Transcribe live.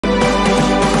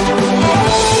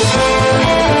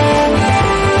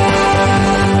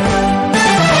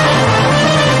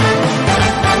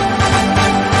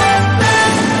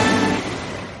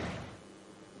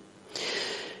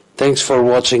Thanks for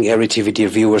watching ERi-TV, dear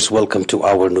viewers. Welcome to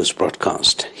our news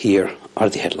broadcast. Here are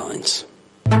the headlines.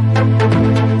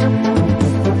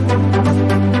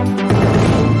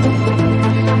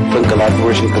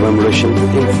 Collaboration commemoration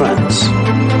in France.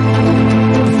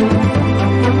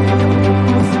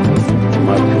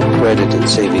 Microcredit and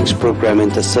savings program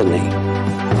in Tasani.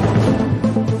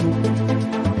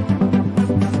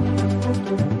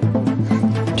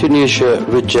 Tunisia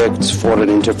rejects foreign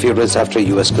interference after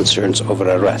U.S. concerns over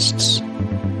arrests.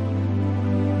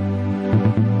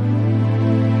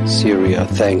 Syria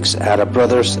thanks Arab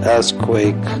brothers as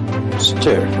quake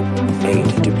stir aid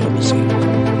diplomacy.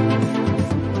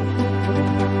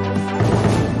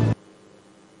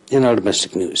 In our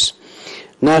domestic news,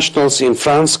 nationals in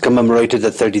France commemorated the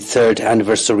 33rd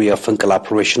anniversary of Funkel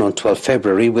operation on 12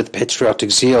 February with patriotic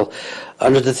zeal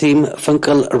under the theme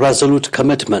Funkel Resolute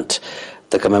Commitment.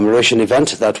 The commemoration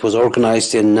event that was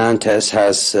organized in Nantes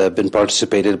has been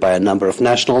participated by a number of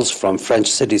nationals from French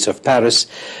cities of Paris,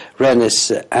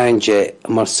 Rennes, Angers,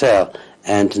 Marseille,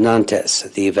 and Nantes.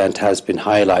 The event has been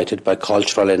highlighted by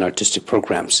cultural and artistic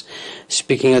programs.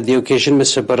 Speaking at the occasion,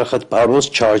 Mr. Barakat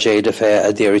Baros, Charge Aid Affair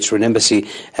at the Eritrean Embassy,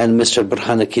 and Mr.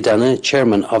 Burhana Kidane,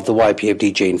 Chairman of the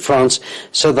YPFDJ in France,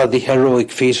 said that the heroic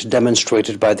feat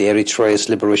demonstrated by the Eritrea's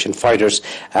liberation fighters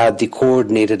at the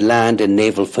coordinated land and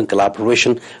naval Funkel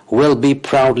operation will be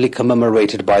proudly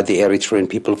commemorated by the Eritrean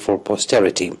people for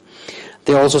posterity.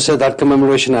 They also said that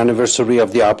commemoration anniversary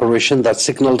of the operation that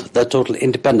signaled the total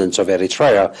independence of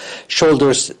Eritrea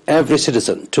shoulders every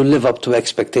citizen to live up to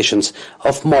expectations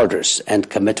of martyrs and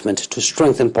commitment to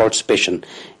strengthen participation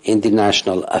in the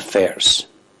national affairs.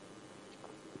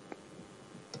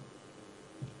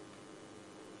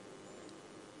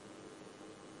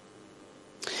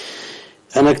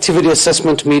 An activity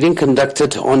assessment meeting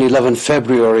conducted on 11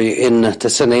 February in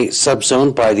Tasane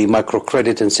subzone by the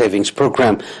Microcredit and Savings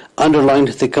Program underlined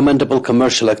the commendable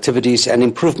commercial activities and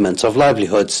improvements of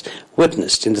livelihoods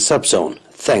witnessed in the subzone,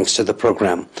 thanks to the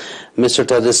program. Mr.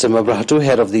 Tadesse Mabrahatu,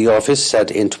 head of the office, said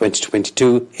in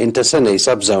 2022 in Tasane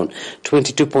subzone,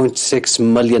 22.6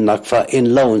 million nakfa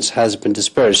in loans has been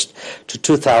dispersed to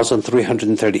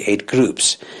 2,338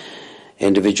 groups,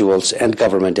 individuals and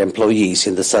government employees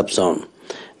in the subzone.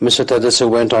 Mr. Tadesse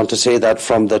went on to say that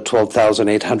from the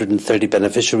 12,830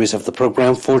 beneficiaries of the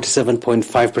program,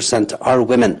 47.5% are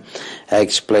women.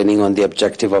 Explaining on the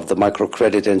objective of the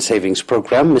Microcredit and Savings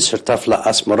Program, Mr. Tafla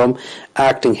Asmarom,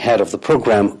 acting head of the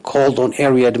program, called on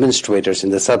area administrators in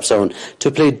the subzone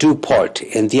to play due part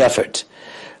in the effort.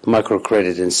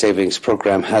 Microcredit and Savings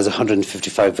Program has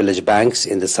 155 village banks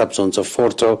in the subzones of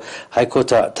Forto,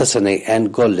 Haikota, Tasane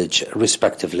and Gollij,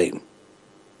 respectively.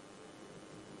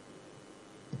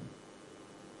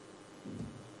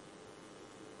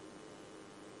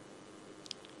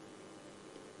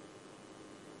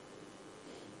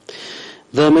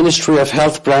 The Ministry of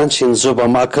Health branch in Zoba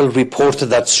Makal reported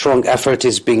that strong effort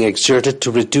is being exerted to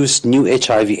reduce new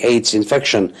HIV/AIDS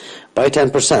infection by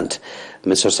 10%.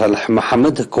 Mr. Saleh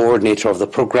Mohammed, the coordinator of the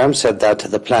program, said that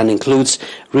the plan includes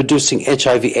reducing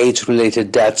HIV/AIDS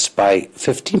related deaths by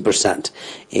 15%,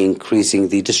 increasing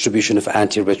the distribution of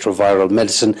antiretroviral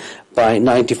medicine by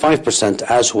 95%,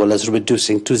 as well as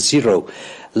reducing to zero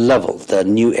level the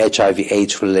new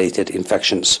HIV/AIDS related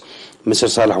infections. Mr.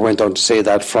 Salah went on to say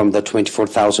that from the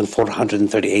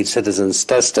 24,438 citizens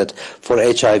tested for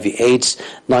HIV/AIDS,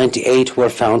 98 were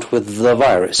found with the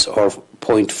virus, or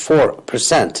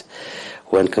 0.4%,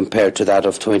 when compared to that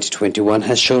of 2021,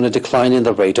 has shown a decline in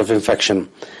the rate of infection.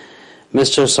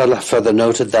 Mr. Salah further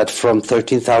noted that from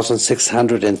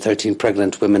 13,613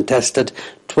 pregnant women tested,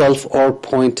 12 or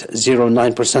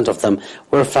 0.09% of them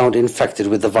were found infected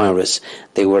with the virus.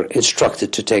 They were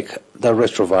instructed to take the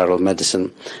retroviral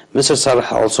medicine. Mr. Salah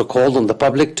also called on the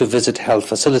public to visit health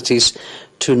facilities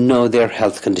to know their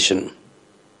health condition.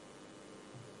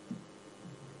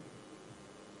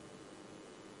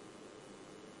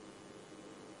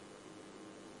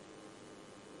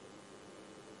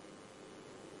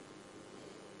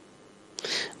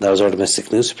 That was our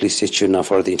domestic news. Please stay tuned now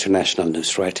for the international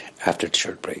news right after the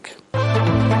short break.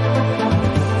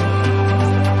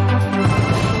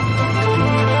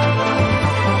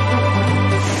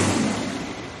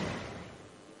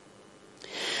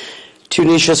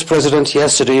 Tunisia's president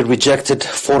yesterday rejected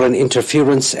foreign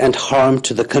interference and harm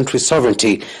to the country's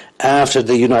sovereignty after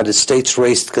the United States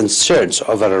raised concerns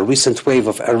over a recent wave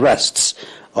of arrests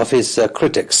of his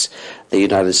critics. The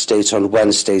United States on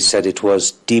Wednesday said it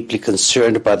was deeply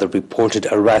concerned by the reported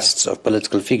arrests of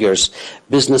political figures,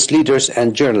 business leaders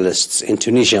and journalists in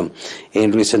Tunisia.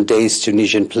 In recent days,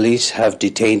 Tunisian police have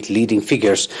detained leading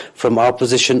figures from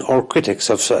opposition or critics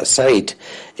of Said,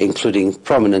 including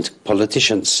prominent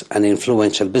politicians, an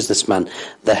influential businessman,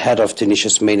 the head of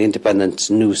Tunisia's main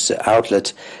independent news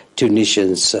outlet.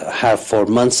 Tunisians have for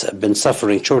months been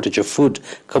suffering shortage of food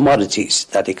commodities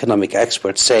that economic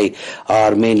experts say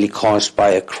are mainly caused by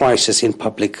a crisis in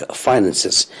public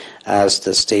finances as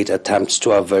the state attempts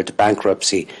to avert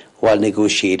bankruptcy while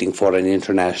negotiating for an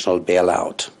international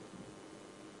bailout.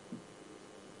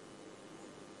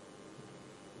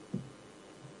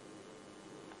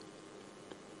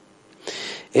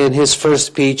 In his first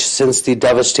speech since the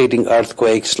devastating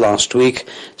earthquakes last week,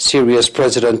 Syria's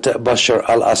President Bashar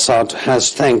al-Assad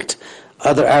has thanked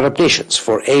other Arab nations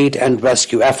for aid and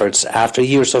rescue efforts after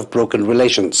years of broken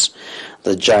relations.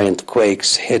 The giant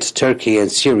quakes hit Turkey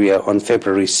and Syria on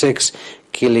February 6,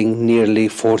 killing nearly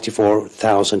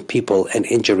 44,000 people and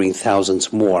injuring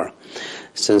thousands more.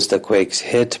 Since the quakes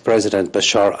hit, President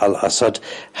Bashar al-Assad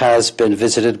has been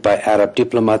visited by Arab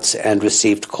diplomats and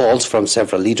received calls from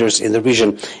several leaders in the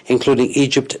region, including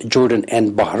Egypt, Jordan,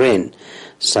 and Bahrain.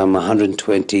 Some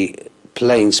 120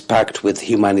 planes packed with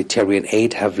humanitarian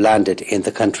aid have landed in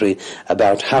the country,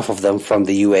 about half of them from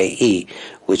the UAE,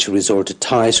 which resorted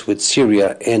ties with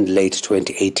Syria in late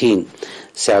 2018.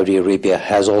 Saudi Arabia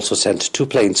has also sent 2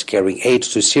 planes carrying aid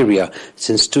to Syria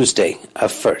since Tuesday, a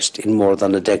first in more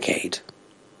than a decade.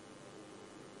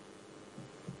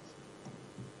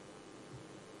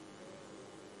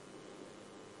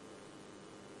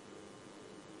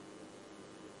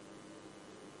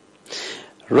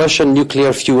 Russian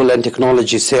nuclear fuel and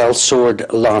technology sales soared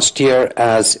last year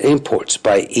as imports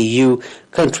by EU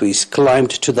countries climbed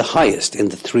to the highest in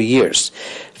the 3 years.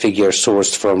 Figures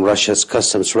sourced from Russia's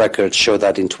customs records show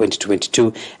that in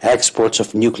 2022, exports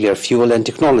of nuclear fuel and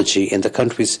technology in the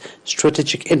country's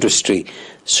strategic industry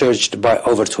surged by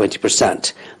over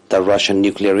 20%. The Russian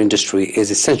nuclear industry is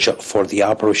essential for the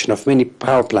operation of many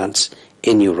power plants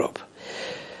in Europe.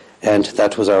 And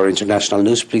that was our international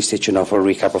news. Please stay tuned now for a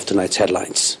recap of tonight's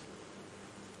headlines.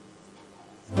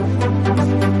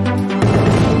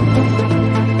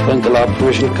 Bengala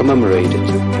operation commemorated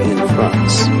in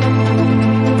France.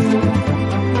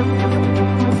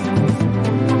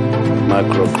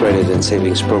 Microcredit and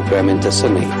savings program in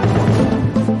Tasani.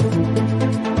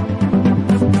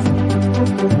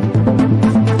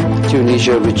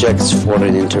 Tunisia rejects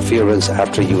foreign interference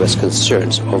after U.S.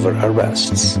 concerns over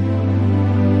arrests.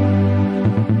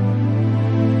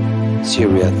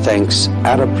 Syria thanks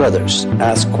Arab brothers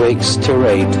as quakes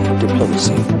tirade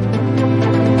diplomacy.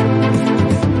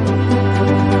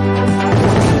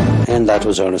 And that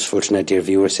was our news for tonight, dear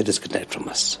viewers. It is good night from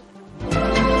us.